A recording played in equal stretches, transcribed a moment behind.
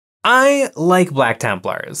I like Black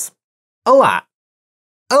Templars. A lot.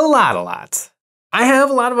 A lot. I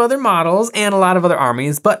have a lot of other models and a lot of other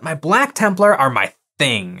armies, but my Black Templar are my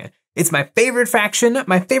thing. It's my favorite faction,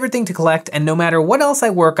 my favorite thing to collect, and no matter what else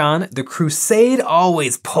I work on, the Crusade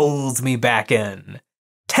always pulls me back in.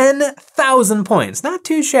 10,000 points, not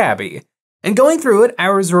too shabby. And going through it,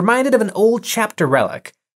 I was reminded of an old chapter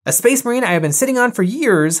relic, a Space Marine I have been sitting on for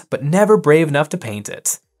years, but never brave enough to paint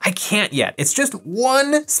it. I can't yet, it's just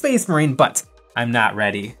one Space Marine, but I'm not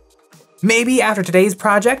ready. Maybe after today's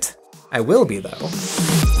project, I will be though.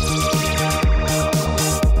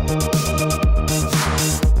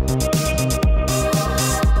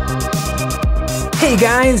 Hey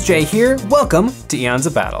guys, Jay here, welcome to Eons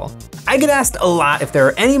of Battle. I get asked a lot if there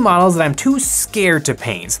are any models that I'm too scared to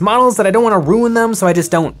paint, models that I don't want to ruin them so I just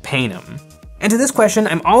don't paint them. And to this question,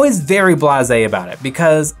 I'm always very blasé about it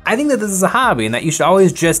because I think that this is a hobby and that you should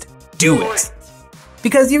always just do it.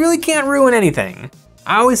 Because you really can't ruin anything.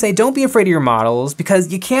 I always say don't be afraid of your models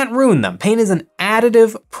because you can't ruin them. Paint is an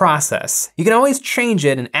additive process. You can always change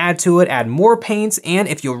it and add to it, add more paints, and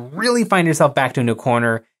if you really find yourself backed into a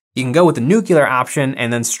corner, you can go with the nuclear option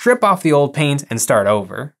and then strip off the old paint and start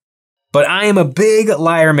over. But I am a big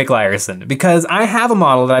liar McLiarson because I have a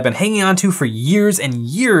model that I've been hanging on to for years and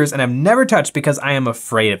years and I've never touched because I am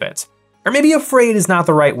afraid of it. Or maybe afraid is not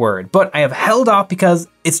the right word, but I have held off because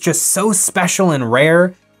it's just so special and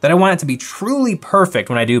rare that I want it to be truly perfect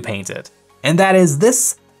when I do paint it. And that is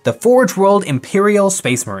this, the Forge World Imperial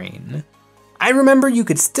Space Marine. I remember you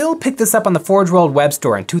could still pick this up on the Forge World web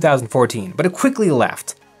store in 2014, but it quickly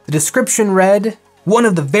left. The description read, one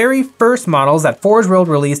of the very first models that Forge World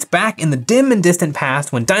released back in the dim and distant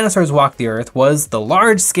past when dinosaurs walked the earth was the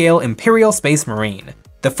large-scale Imperial Space Marine,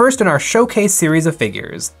 the first in our showcase series of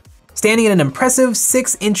figures. Standing at an impressive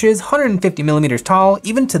 6 inches, 150 millimeters tall,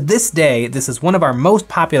 even to this day, this is one of our most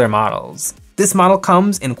popular models. This model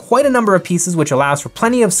comes in quite a number of pieces which allows for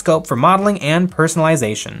plenty of scope for modeling and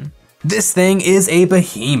personalization. This thing is a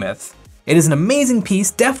behemoth. It is an amazing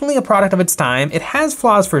piece, definitely a product of its time. It has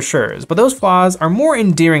flaws for sure, but those flaws are more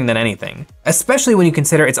endearing than anything, especially when you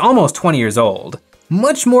consider it's almost 20 years old.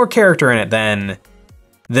 Much more character in it than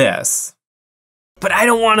this. But I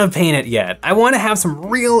don't want to paint it yet. I want to have some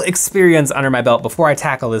real experience under my belt before I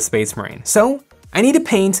tackle this Space Marine. So I need to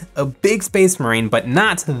paint a big Space Marine, but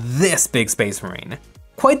not this big Space Marine.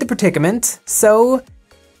 Quite the predicament, so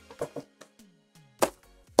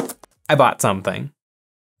I bought something.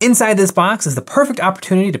 Inside this box is the perfect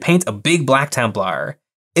opportunity to paint a big Black Templar.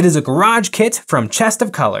 It is a garage kit from Chest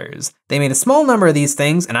of Colors. They made a small number of these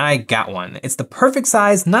things and I got one. It's the perfect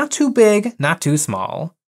size, not too big, not too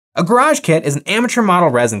small. A garage kit is an amateur model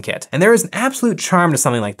resin kit, and there is an absolute charm to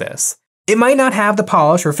something like this. It might not have the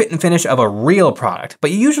polish or fit and finish of a real product, but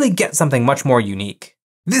you usually get something much more unique.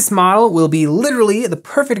 This model will be literally the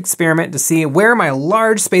perfect experiment to see where my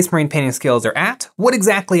large Space Marine painting skills are at, what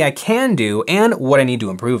exactly I can do, and what I need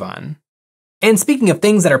to improve on. And speaking of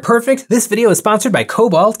things that are perfect, this video is sponsored by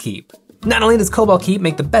Cobalt Keep. Not only does Cobalt Keep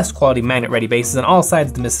make the best quality magnet-ready bases on all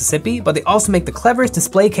sides of the Mississippi, but they also make the cleverest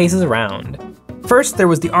display cases around. First, there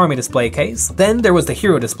was the Army display case, then there was the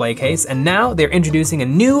Hero display case, and now they're introducing a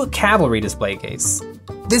new Cavalry display case.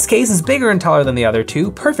 This case is bigger and taller than the other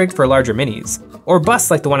two, perfect for larger minis, or busts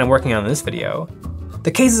like the one I'm working on in this video.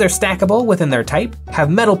 The cases are stackable within their type, have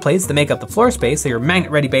metal plates that make up the floor space so your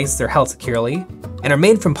magnet-ready bases are held securely, and are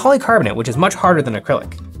made from polycarbonate, which is much harder than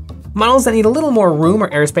acrylic. Models that need a little more room or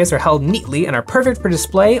airspace are held neatly and are perfect for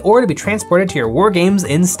display or to be transported to your war games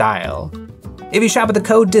in style. If you shop with the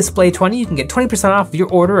code DISPLAY20, you can get 20% off of your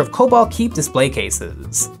order of Cobalt Keep display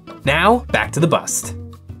cases. Now, back to the bust.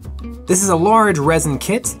 This is a large resin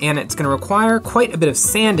kit, and it's gonna require quite a bit of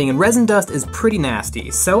sanding, and resin dust is pretty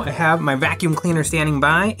nasty. So I have my vacuum cleaner standing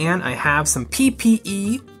by, and I have some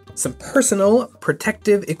PPE, some personal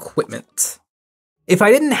protective equipment. If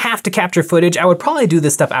I didn't have to capture footage, I would probably do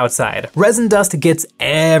this stuff outside. Resin dust gets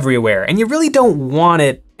everywhere, and you really don't want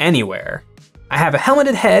it anywhere. I have a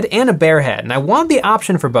helmeted head and a bare head, and I wanted the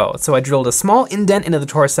option for both, so I drilled a small indent into the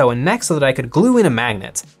torso and neck so that I could glue in a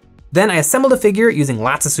magnet. Then I assembled a figure using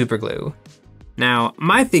lots of super glue. Now,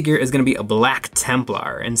 my figure is gonna be a Black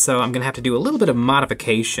Templar, and so I'm gonna have to do a little bit of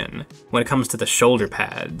modification when it comes to the shoulder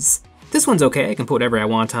pads. This one's okay, I can put whatever I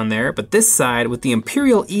want on there, but this side with the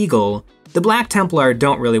Imperial Eagle, the Black Templar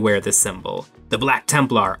don't really wear this symbol. The Black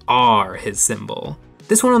Templar are his symbol.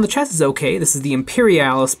 This one on the chest is okay, this is the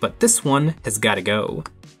Imperialis, but this one has gotta go.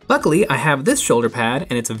 Luckily, I have this shoulder pad,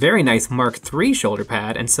 and it's a very nice Mark III shoulder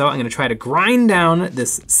pad, and so I'm gonna try to grind down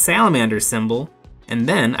this salamander symbol, and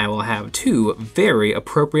then I will have two very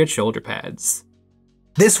appropriate shoulder pads.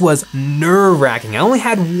 This was nerve-wracking. I only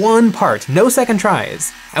had one part, no second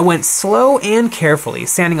tries. I went slow and carefully,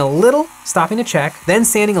 sanding a little, stopping to check, then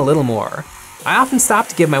sanding a little more. I often stopped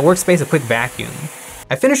to give my workspace a quick vacuum.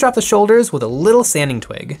 I finished off the shoulders with a little sanding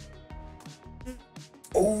twig.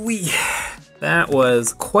 Oh, that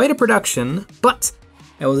was quite a production, but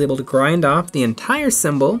I was able to grind off the entire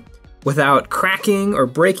symbol without cracking or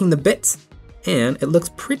breaking the bits, and it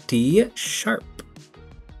looks pretty sharp.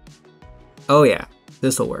 Oh yeah,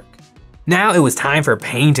 this'll work. Now it was time for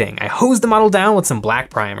painting. I hosed the model down with some black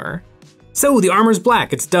primer. So the armor's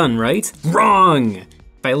black, it's done, right? Wrong!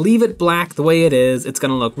 If I leave it black the way it is, it's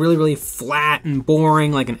gonna look really, really flat and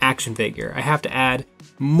boring like an action figure. I have to add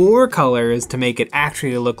more colors to make it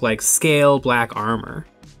actually look like scale black armor.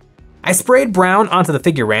 I sprayed brown onto the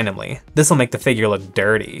figure randomly. This'll make the figure look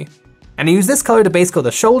dirty. And I used this color to base coat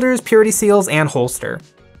the shoulders, purity seals, and holster.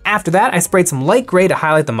 After that, I sprayed some light gray to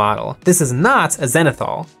highlight the model. This is not a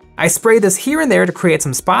zenithal. I sprayed this here and there to create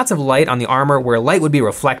some spots of light on the armor where light would be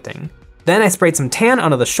reflecting. Then I sprayed some tan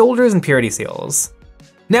onto the shoulders and purity seals.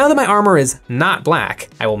 Now that my armor is not black,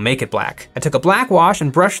 I will make it black. I took a black wash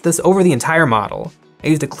and brushed this over the entire model. I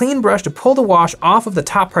used a clean brush to pull the wash off of the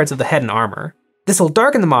top parts of the head and armor. This will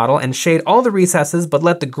darken the model and shade all the recesses, but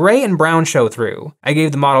let the gray and brown show through. I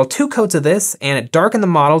gave the model 2 coats of this, and it darkened the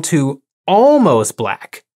model to almost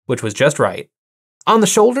black, which was just right. On the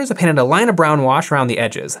shoulders, I painted a line of brown wash around the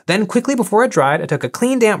edges. Then quickly before it dried, I took a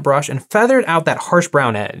clean damp brush and feathered out that harsh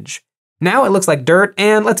brown edge. Now it looks like dirt,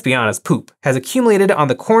 and let's be honest, poop has accumulated on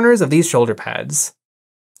the corners of these shoulder pads.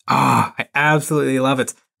 I absolutely love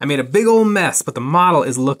it. I made a big old mess, but the model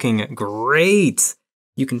is looking great.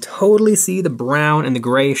 You can totally see the brown and the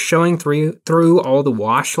gray showing through all the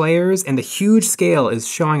wash layers, and the huge scale is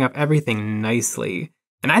showing up everything nicely.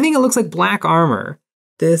 And I think it looks like black armor.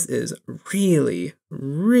 This is really,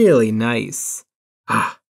 really nice.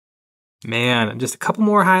 Man, just a couple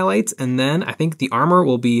more highlights, and then I think the armor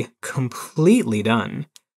will be completely done.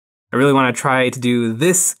 I really want to try to do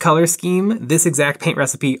this color scheme, this exact paint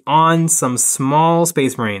recipe on some small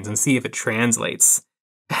Space Marines and see if it translates.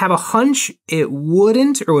 I have a hunch it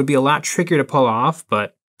wouldn't, or would be a lot trickier to pull off,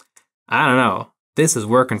 but I don't know. This is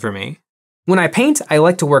working for me. When I paint, I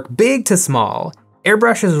like to work big to small.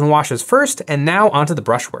 Airbrushes and washes first, and now onto the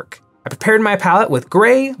brushwork. I prepared my palette with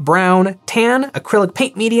gray, brown, tan, acrylic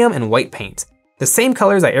paint medium, and white paint. The same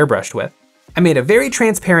colors I airbrushed with. I made a very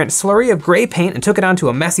transparent slurry of gray paint and took it onto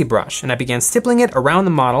a messy brush, and I began stippling it around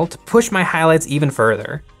the model to push my highlights even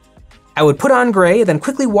further. I would put on gray, then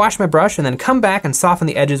quickly wash my brush, and then come back and soften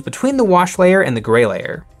the edges between the wash layer and the gray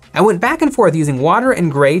layer. I went back and forth using water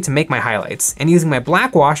and gray to make my highlights, and using my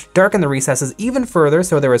black wash darken the recesses even further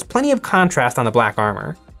so there was plenty of contrast on the black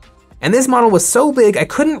armor. And this model was so big I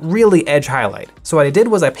couldn't really edge highlight, so what I did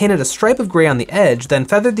was I painted a stripe of gray on the edge, then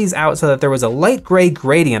feathered these out so that there was a light gray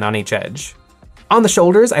gradient on each edge. On the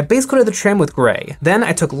shoulders, I base coated the trim with gray. Then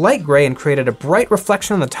I took light gray and created a bright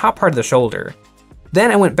reflection on the top part of the shoulder.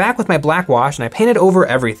 Then I went back with my black wash and I painted over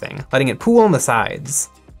everything, letting it pool on the sides.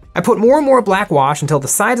 I put more and more black wash until the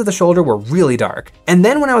sides of the shoulder were really dark. And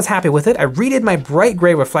then when I was happy with it, I redid my bright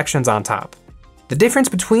gray reflections on top. The difference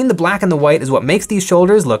between the black and the white is what makes these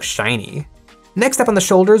shoulders look shiny. Next up on the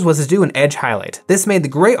shoulders was to do an edge highlight. This made the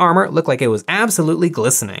gray armor look like it was absolutely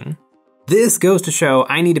glistening. This goes to show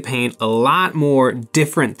I need to paint a lot more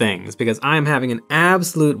different things because I'm having an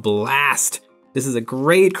absolute blast. This is a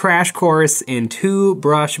great crash course in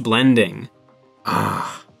 2-brush blending.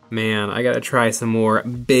 Man, I gotta try some more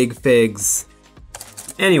big figs.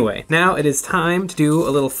 Anyway, now it is time to do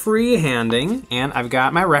a little free-handing, and I've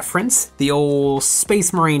got my reference, the old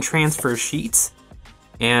Space Marine transfer sheet.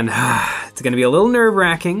 And it's gonna be a little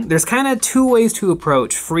nerve-wracking. There's kind of 2 ways to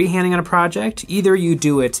approach freehanding on a project. Either you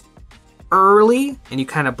do it early and you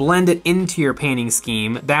kind of blend it into your painting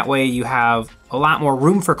scheme. That way you have a lot more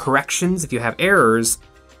room for corrections if you have errors,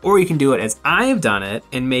 or you can do it as I've done it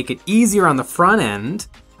and make it easier on the front end.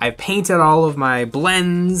 I've painted all of my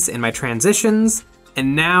blends and my transitions,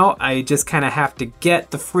 and now I just kind of have to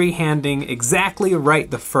get the freehanding exactly right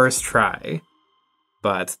the first try.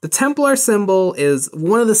 But the Templar symbol is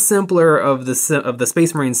one of the simpler of the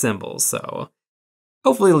Space Marine symbols, so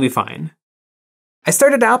hopefully it'll be fine. I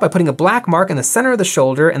started out by putting a black mark in the center of the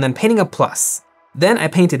shoulder and then painting a plus. Then I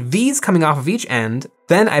painted V's coming off of each end.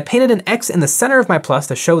 Then I painted an X in the center of my plus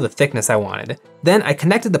to show the thickness I wanted. Then I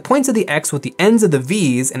connected the points of the X with the ends of the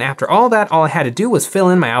V's, and after all that, all I had to do was fill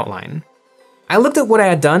in my outline. I looked at what I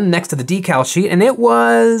had done next to the decal sheet, and it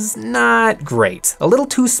was not great. A little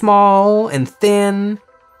too small and thin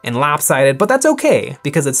and lopsided, but that's okay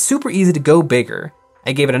because it's super easy to go bigger.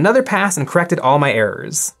 I gave it another pass and corrected all my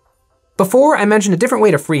errors. Before, I mentioned a different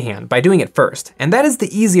way to freehand by doing it first, and that is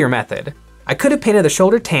the easier method. I could have painted the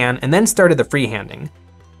shoulder tan and then started the freehanding.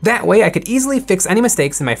 That way, I could easily fix any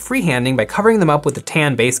mistakes in my freehanding by covering them up with the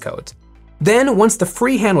tan base coat. Then, once the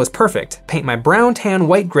freehand was perfect, paint my brown, tan,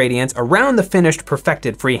 white gradients around the finished,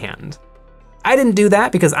 perfected freehand. I didn't do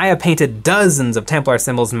that because I have painted dozens of Templar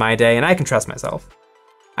symbols in my day and I can trust myself.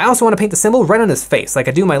 I also want to paint the symbol right on his face like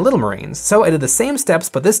I do my little Marines, so I did the same steps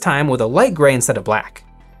but this time with a light gray instead of black.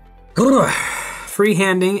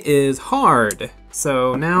 Freehanding is hard,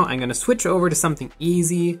 so now I'm gonna switch over to something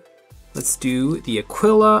easy. Let's do the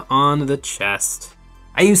Aquila on the chest.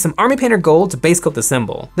 I used some Army Painter gold to base coat the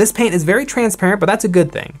symbol. This paint is very transparent, but that's a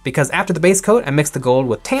good thing, because after the base coat, I mixed the gold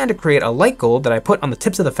with tan to create a light gold that I put on the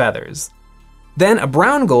tips of the feathers. Then a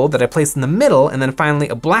brown gold that I placed in the middle, and then finally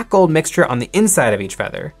a black gold mixture on the inside of each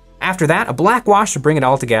feather. After that, a black wash to bring it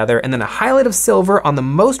all together, and then a highlight of silver on the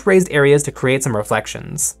most raised areas to create some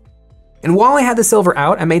reflections. And while I had the silver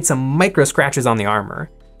out, I made some micro scratches on the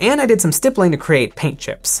armor. And I did some stippling to create paint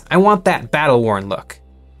chips. I want that battle-worn look.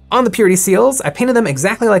 On the purity seals, I painted them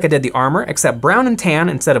exactly like I did the armor, except brown and tan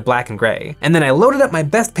instead of black and gray. And then I loaded up my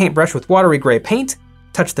best paintbrush with watery gray paint,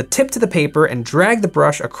 touched the tip to the paper, and dragged the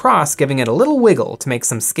brush across, giving it a little wiggle to make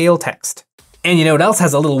some scale text. And you know what else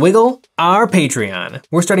has a little wiggle? Our Patreon.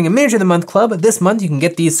 We're starting a Miniature of the Month club. This month you can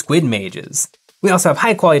get these squid mages. We also have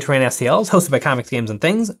high quality terrain STLs hosted by Comics, Games, and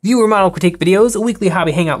Things, viewer model critique videos, a weekly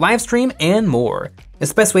hobby hangout live stream, and more.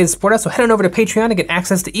 It's the best way to support us, so head on over to Patreon to get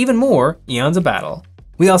access to even more Eons of Battle.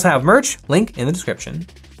 We also have merch, link in the description.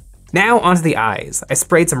 Now onto the eyes. I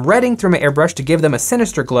sprayed some red ink through my airbrush to give them a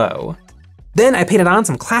sinister glow. Then I painted on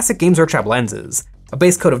some classic Games Workshop lenses. A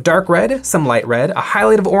base coat of dark red, some light red, a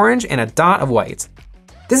highlight of orange, and a dot of white.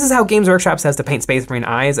 This is how Games Workshop says to paint Space Marine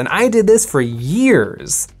eyes, and I did this for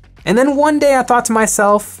years. And then one day I thought to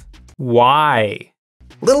myself, why?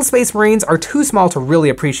 Little Space Marines are too small to really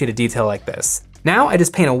appreciate a detail like this. Now I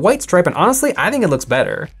just paint a white stripe and honestly, I think it looks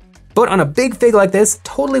better. But on a big fig like this,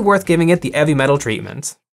 totally worth giving it the heavy metal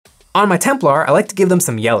treatment. On my Templar, I like to give them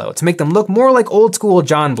some yellow to make them look more like old school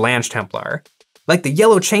John Blanche Templar. Like the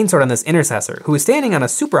yellow chainsword on this Intercessor, who is standing on a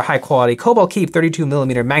super high quality Cobalt Keep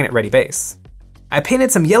 32mm magnet ready base. I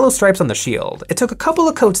painted some yellow stripes on the shield. It took a couple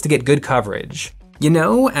of coats to get good coverage. You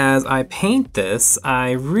know, as I paint this,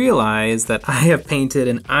 I realize that I have painted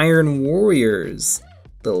an Iron Warrior's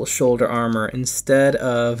little shoulder armor instead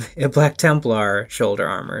of a Black Templar shoulder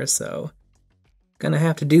armor, so gonna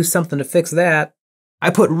have to do something to fix that.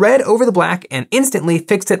 I put red over the black and instantly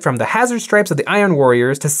fixed it from the hazard stripes of the Iron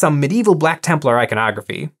Warriors to some medieval Black Templar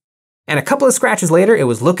iconography. And a couple of scratches later, it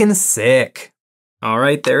was looking sick. All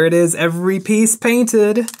right, there it is, every piece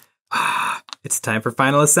painted. It's time for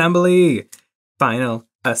final assembly. Final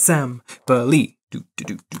assembly, final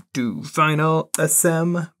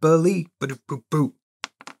assembly,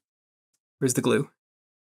 Where's the glue?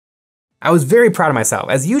 I was very proud of myself,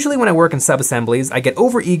 as usually when I work in sub-assemblies, I get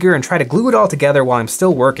overeager and try to glue it all together while I'm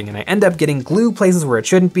still working, and I end up getting glue places where it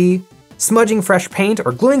shouldn't be, smudging fresh paint,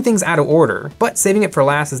 or gluing things out of order, but saving it for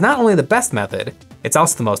last is not only the best method, it's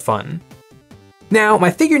also the most fun. Now, my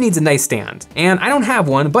figure needs a nice stand, and I don't have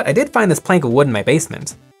one, but I did find this plank of wood in my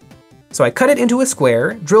basement. So I cut it into a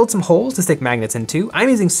square, drilled some holes to stick magnets into. I'm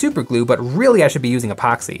using super glue, but really I should be using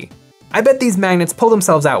epoxy. I bet these magnets pull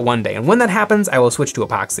themselves out one day, and when that happens, I will switch to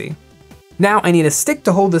epoxy. Now I need a stick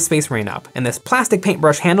to hold the Space Marine up, and this plastic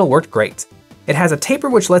paintbrush handle worked great. It has a taper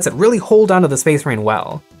which lets it really hold onto the Space Marine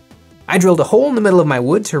well. I drilled a hole in the middle of my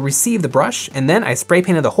wood to receive the brush, and then I spray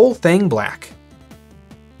painted the whole thing black.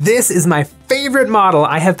 This is my favorite model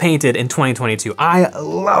I have painted in 2022. I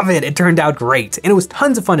love it, it turned out great, and it was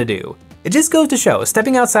tons of fun to do. It just goes to show,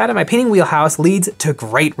 stepping outside of my painting wheelhouse leads to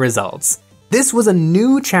great results. This was a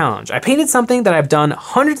new challenge. I painted something that I've done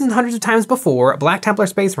hundreds and hundreds of times before, Black Templar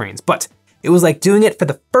Space Marines, but it was like doing it for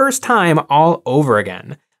the first time all over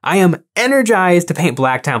again. I am energized to paint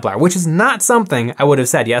Black Templar, which is not something I would have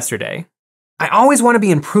said yesterday. I always want to be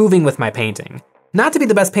improving with my painting. Not to be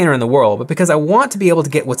the best painter in the world, but because I want to be able to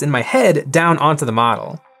get what's in my head down onto the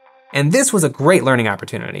model. And this was a great learning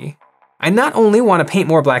opportunity. I not only want to paint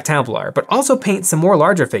more Black Templar, but also paint some more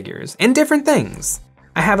larger figures, and different things.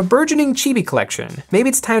 I have a burgeoning chibi collection. Maybe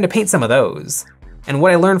it's time to paint some of those. And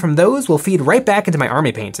what I learned from those will feed right back into my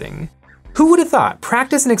army painting. Who would have thought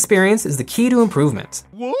practice and experience is the key to improvement?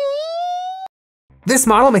 What? This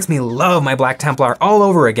model makes me love my Black Templar all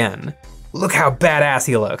over again. Look how badass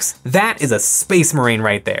he looks. That is a Space Marine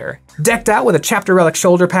right there. Decked out with a chapter relic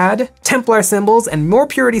shoulder pad, Templar symbols, and more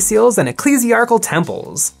purity seals than ecclesiarchal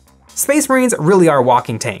temples. Space Marines really are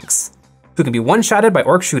walking tanks, who can be one-shotted by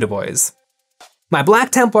orc shooter boys. My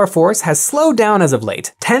Black Templar force has slowed down as of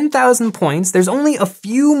late. 10,000 points, there's only a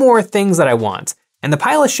few more things that I want, and the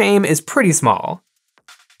pile of shame is pretty small.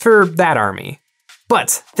 For that army. But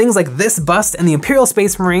things like this bust and the Imperial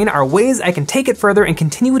Space Marine are ways I can take it further and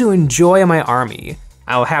continue to enjoy my army.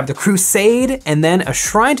 I'll have the Crusade and then a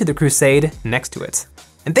Shrine to the Crusade next to it.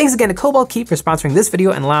 And thanks again to Cobalt Keep for sponsoring this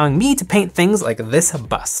video and allowing me to paint things like this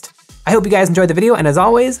bust. I hope you guys enjoyed the video, and as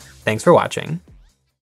always, thanks for watching.